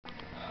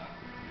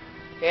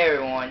Hey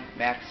everyone,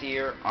 Max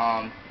here.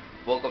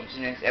 Welcome to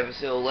the next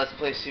episode of Let's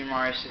Play Super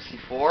Mario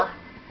 64.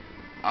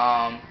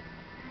 I'm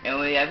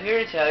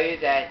here to tell you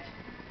that,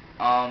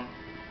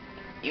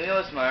 even though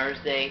it's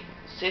Mother's Day,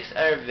 6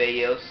 other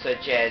videos,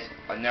 such as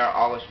another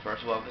August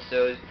Special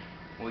episode,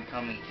 will be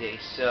coming today.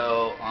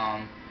 So,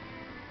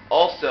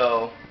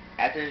 also,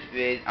 after this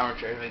vid, I'm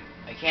retrieving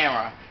my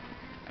camera,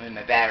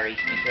 my battery,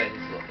 because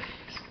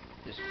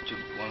it's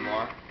one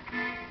more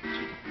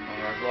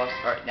lost.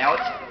 Alright,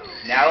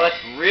 now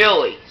let's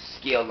really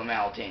scale the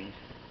mountain.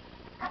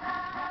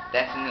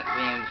 That's in the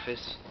beginning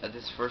of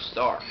this first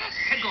star.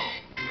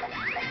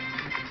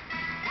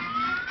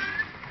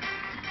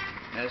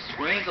 Now the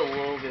screen's a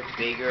little bit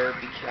bigger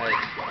because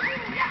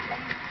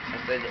I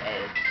said to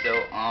edit.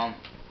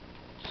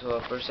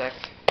 So for a sec,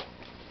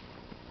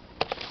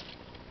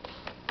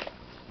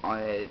 on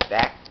the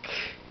back.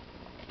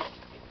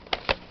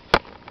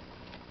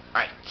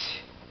 Alright.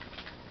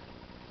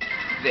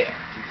 There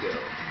we go.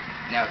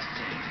 Now it's 10.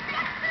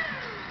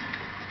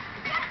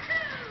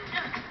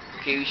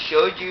 Okay, we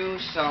showed you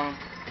some.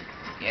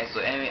 Yeah, so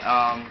anyway,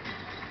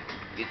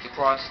 you have to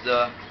cross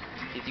the.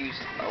 You have to use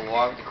a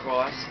log to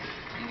cross.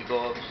 You need to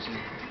go up some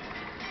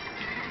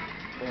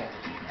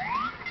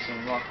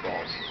rock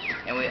balls.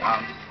 Anyway,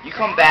 you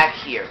come back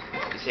here,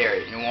 this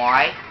area. You know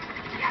why?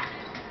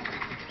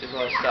 There's a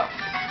lot of stuff.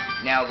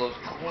 Now those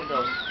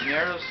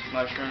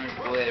mushrooms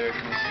go there.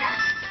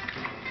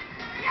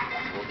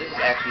 Well, this is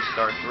actually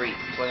star 3,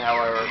 but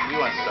however, we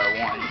want star 1.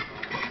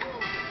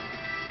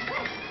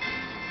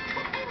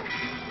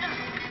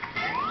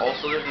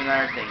 Also, there's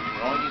another thing.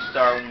 You only do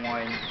star 1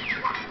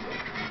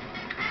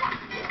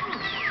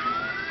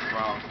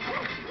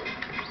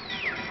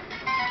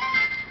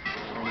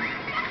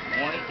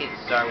 only get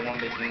star 1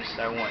 by doing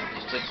star 1.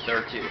 Just click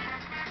star 2.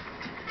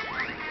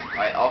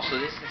 Alright, also,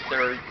 this is the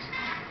third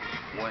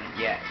one.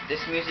 Yeah,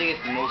 this music is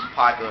the most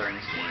popular in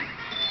this game.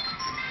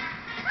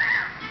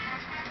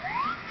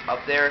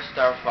 Up there,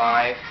 star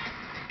 5.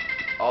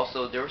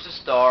 Also, there was a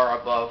star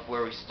above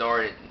where we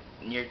started,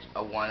 near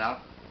a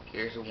 1-up.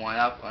 Here's a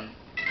 1-up on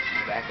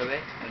the back of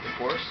it, on the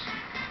course.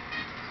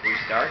 So we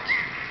start.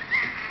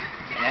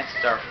 And that's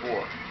star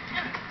 4.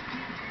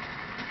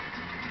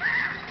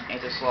 And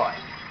it's a slide.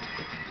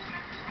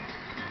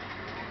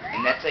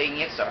 And that's how you can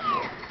get star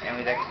 4. And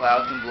with that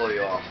cloud can blow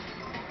you off.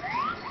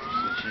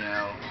 Just so you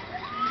know.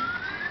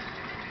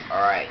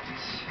 Alright.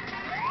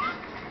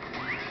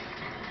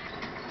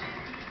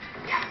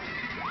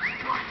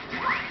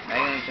 Now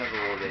I'm going to jump a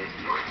little bit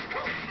here.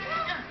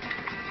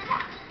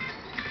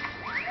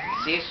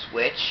 See a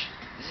switch?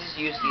 This is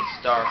usually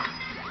star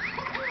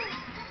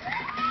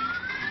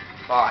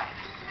 5.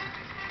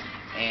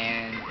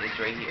 And it's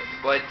right here.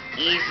 But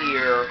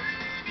easier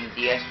in the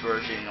DS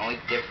version. The only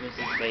difference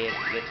is that you have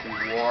to be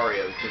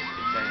Wario because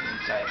it's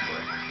inside for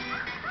it.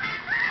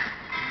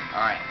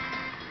 Alright.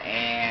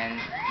 And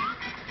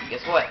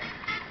guess what?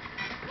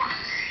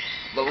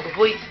 Level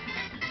complete!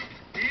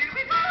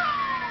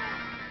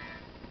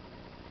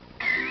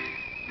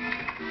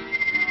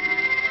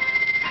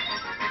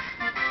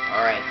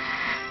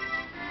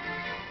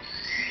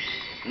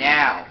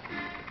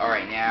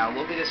 Now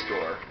look at this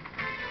door.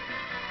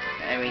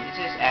 I mean, this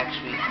is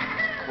actually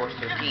course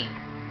 13.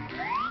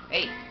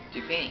 Hey,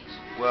 2 paintings.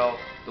 Well,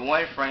 the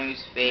one in front of you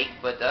is fake,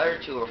 but the other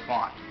 2 are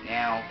fine.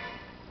 Now,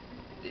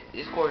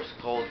 this course is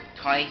called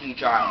Tiny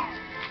Huge Island.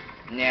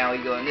 Now,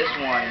 you go in this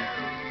one,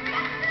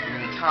 you're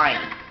going to be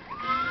tiny.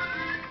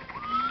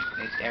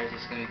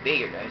 Everything's going to be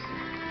bigger. The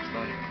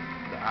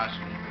island's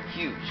going to be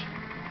huge.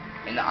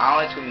 And the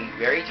island's going to be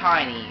very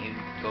tiny and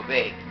go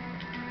big.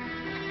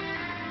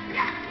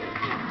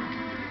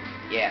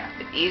 Yeah,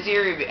 it's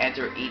easier if you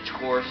enter each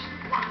course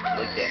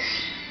like this.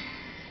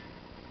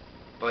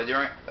 But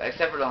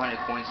except for the 100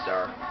 coin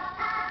star,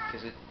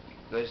 because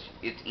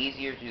it's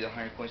easier to do the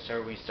 100 coin star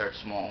when you start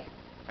small.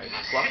 Alright,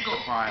 pluck the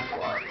prime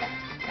flower.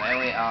 So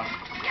anyway,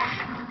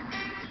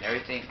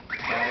 everything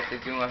if they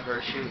do not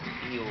hurt you,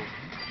 he will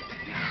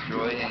be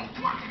destroyed and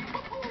will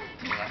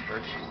not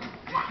hurt you.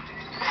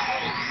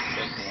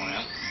 That's the one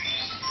else.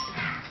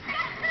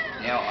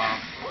 Now,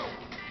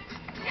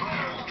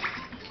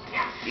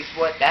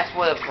 that's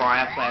what a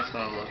piranha plant's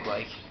gonna look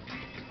like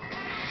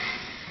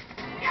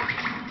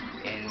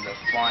in the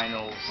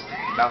final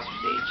Bowser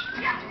stage.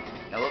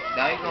 Now look,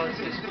 now you're going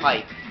to this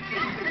pipe.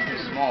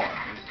 It's smaller.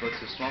 You go to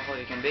a small pipe, it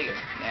become bigger.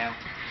 Now,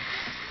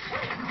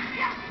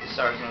 this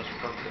starts on the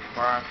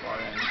piranha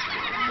plant and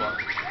plus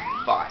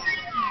 5.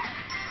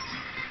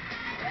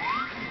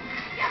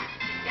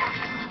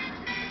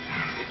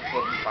 It's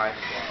plus 5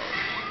 flowers.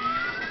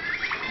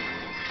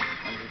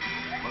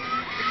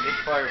 It's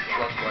fire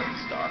plus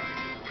 1 star.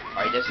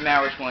 Alright, doesn't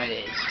matter which one it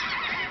is.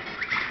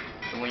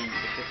 If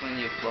it's one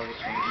you plug, which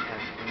one you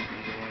have,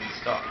 you want to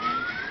start.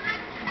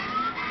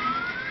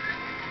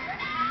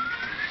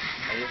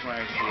 I just want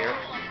right here.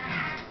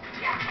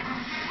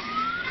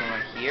 One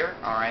right here.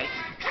 Alright.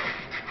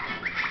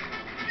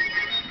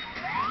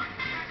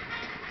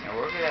 Now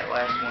where could that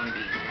last one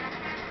be?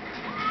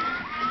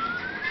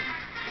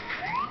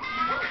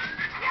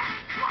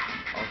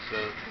 Also,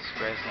 this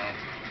grassland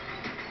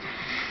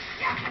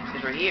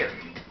It's right here.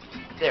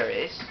 There it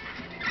is.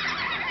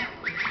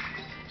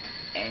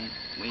 And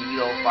when you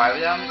beat all 5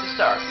 of them, the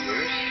star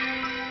appears.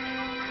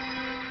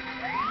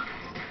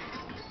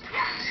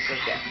 Just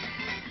like that.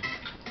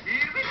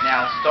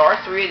 Now, star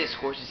 3 of this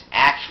course is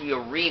actually a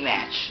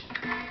rematch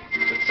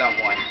with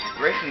someone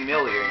very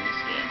familiar in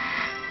this game.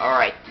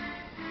 Alright.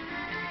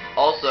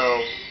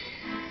 Also,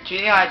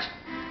 Tiny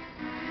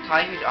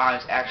Huge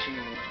Onyx actually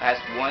has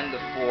one of the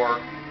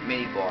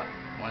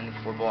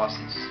 4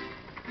 bosses.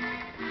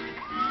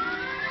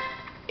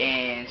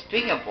 And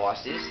speaking of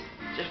bosses,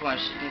 just one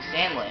in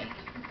Sandland.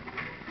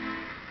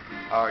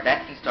 Or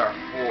that's in star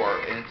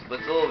 4, and it's a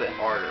little bit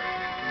harder.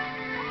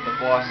 The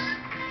boss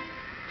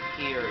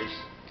here is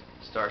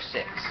star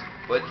 6,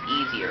 but it's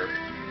easier.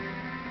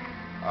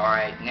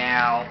 Alright,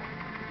 now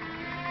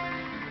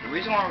the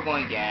reason why we're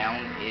going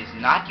down is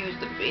not to use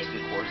the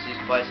basement courses,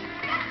 but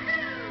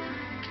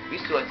we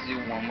still have to do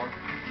one more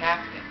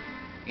captain.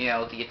 You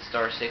know, to get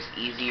star 6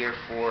 easier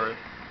for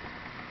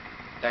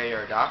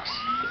Dioradox,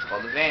 it's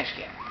called the Vanish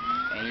Cap.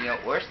 And you know,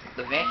 where's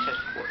the Vanish Cap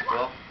for?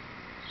 Well,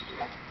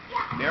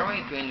 remember when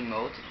you joined the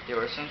mode, there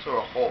was some sort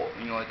of hole.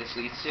 You know what this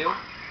leads to?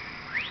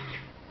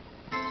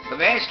 The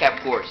Vanish Cap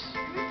course.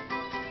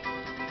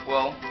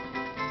 Well,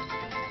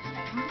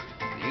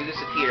 you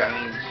disappeared, I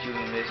mean, it's you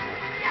invisible.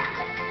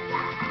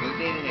 The only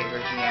thing that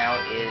hurts you now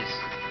is...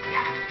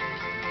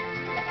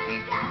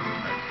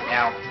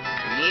 Now,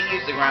 you need to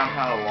use the ground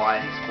pound a lot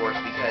in this course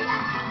because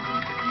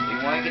if you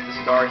want to get the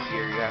star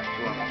here, you have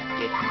to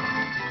get...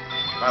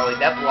 By the way,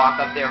 that block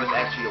up there was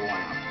actually a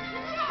 1-up.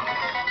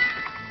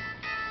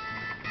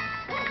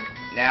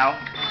 Now,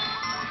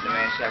 the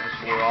Vanish Cap was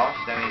 4 off,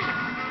 that means...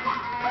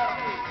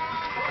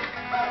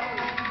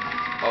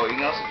 Oh, you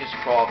can also just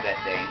crawl up that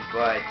thing,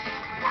 but...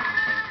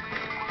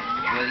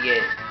 You want to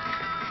get...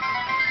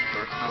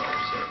 First time or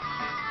so.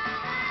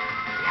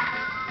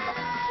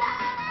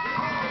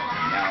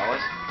 Now, I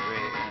was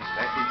really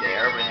unexpected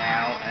there, but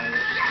now, and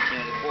let's just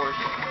continue the course.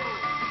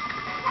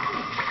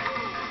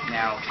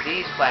 Now,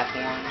 these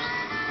platforms,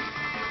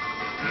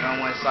 you know,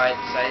 on one side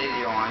that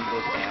you're on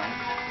goes down.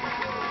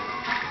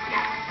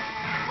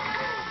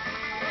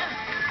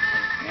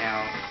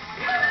 Now,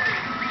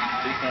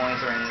 3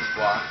 coins are in this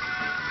block.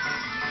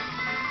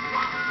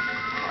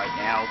 Alright,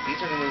 now, these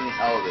are the moving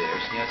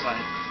elevators. You know, it's on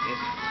here.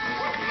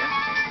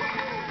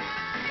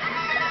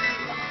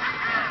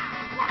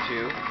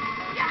 2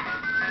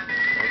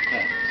 red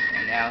coins.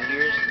 And now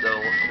here's the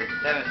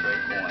 7th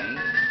red coin,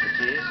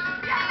 which is...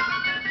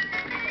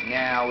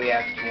 Now we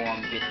have to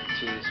get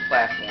to this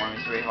platform.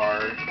 It's very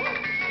hard.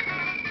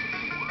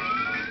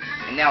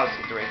 And now let's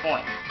get the red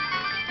coin.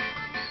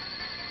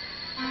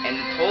 And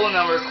the total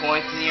number of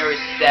coins in here is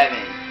 7.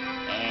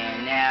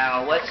 And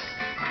now let's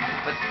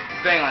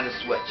bang on the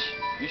switch.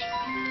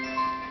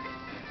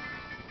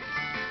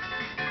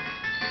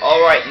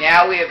 Alright,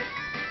 now we have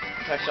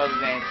touched all the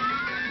Vanish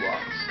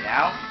blocks.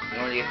 Now, in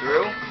order to get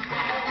through,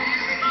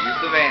 use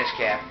the Vanish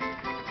Cap.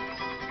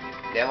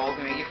 That hole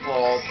can make you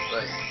fall,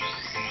 but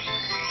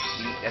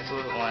that's a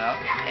little 1-up.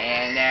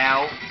 And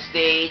now,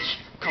 stage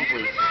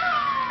complete.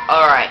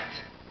 Alright.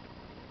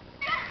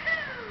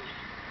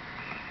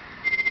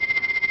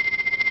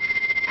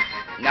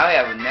 Now we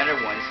have another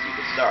 1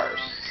 secret stars.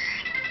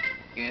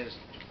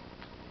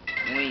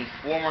 We need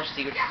 4 more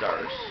secret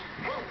stars.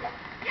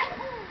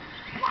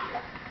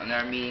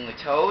 Another meeting with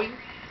Toad.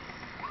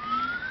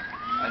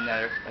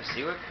 A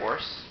secret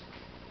course.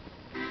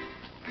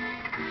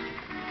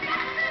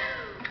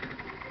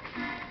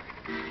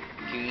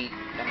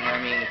 Another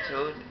meeting with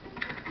Toad.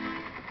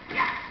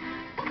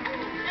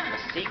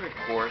 A secret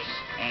course,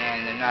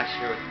 and I'm not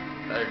sure what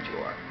the other 2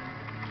 are.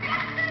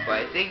 But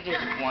I think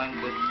there's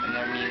one with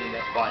another meeting with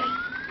that bunny.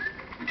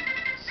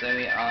 So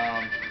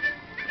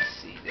let's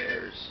see,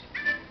 there's...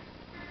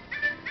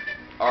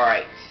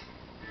 Alright.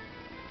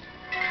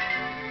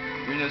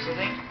 You know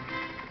something?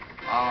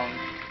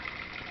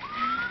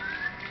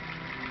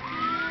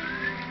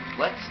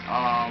 Let's,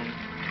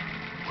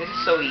 this is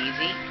so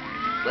easy,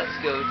 let's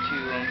go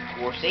to,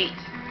 course 8.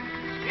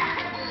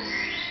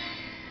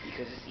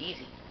 Because it's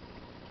easy.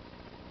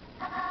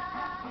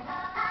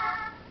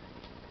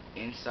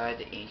 Inside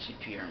the ancient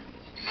pyramid.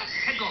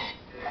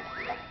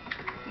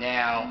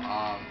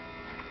 Now,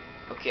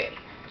 okay.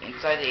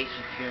 Inside the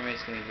ancient pyramid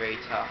is going to be very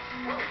tough.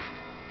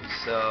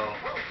 So,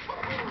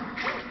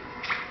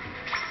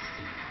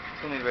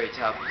 it's going to be very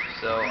tough.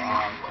 So,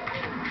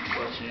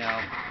 let you know.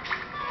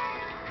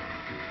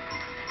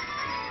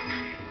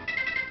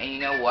 And you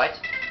know what?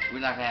 We're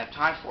not going to have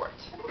time for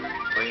it.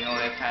 But you know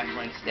what we have time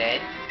for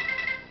instead?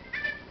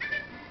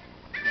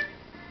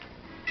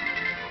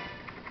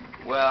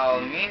 Well,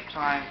 we may have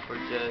time for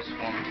just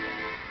one thing.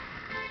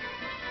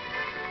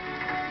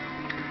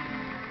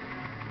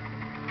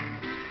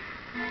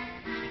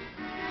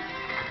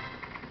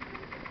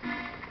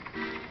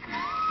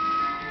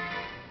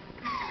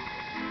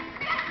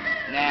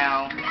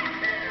 Now,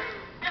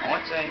 I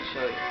want to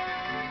show you.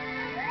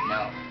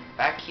 Now,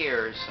 back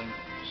here is some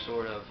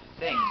sort of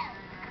thing.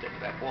 The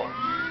back wall.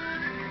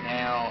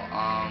 Now,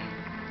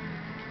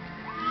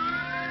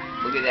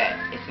 Look at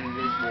that. It's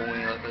invisible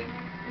when you look like.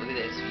 Look at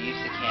this. If you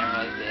use the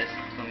camera like this,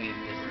 it's gonna be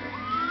invisible.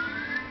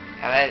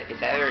 Is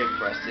that very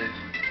impressive?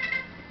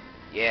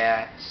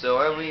 Yeah. So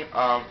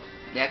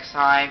next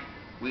time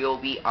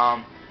we'll be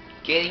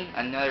getting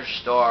another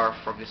star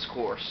from this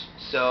course.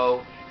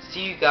 So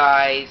see you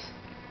guys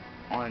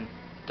on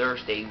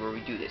Thursday where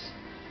we do this.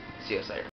 See you guys later.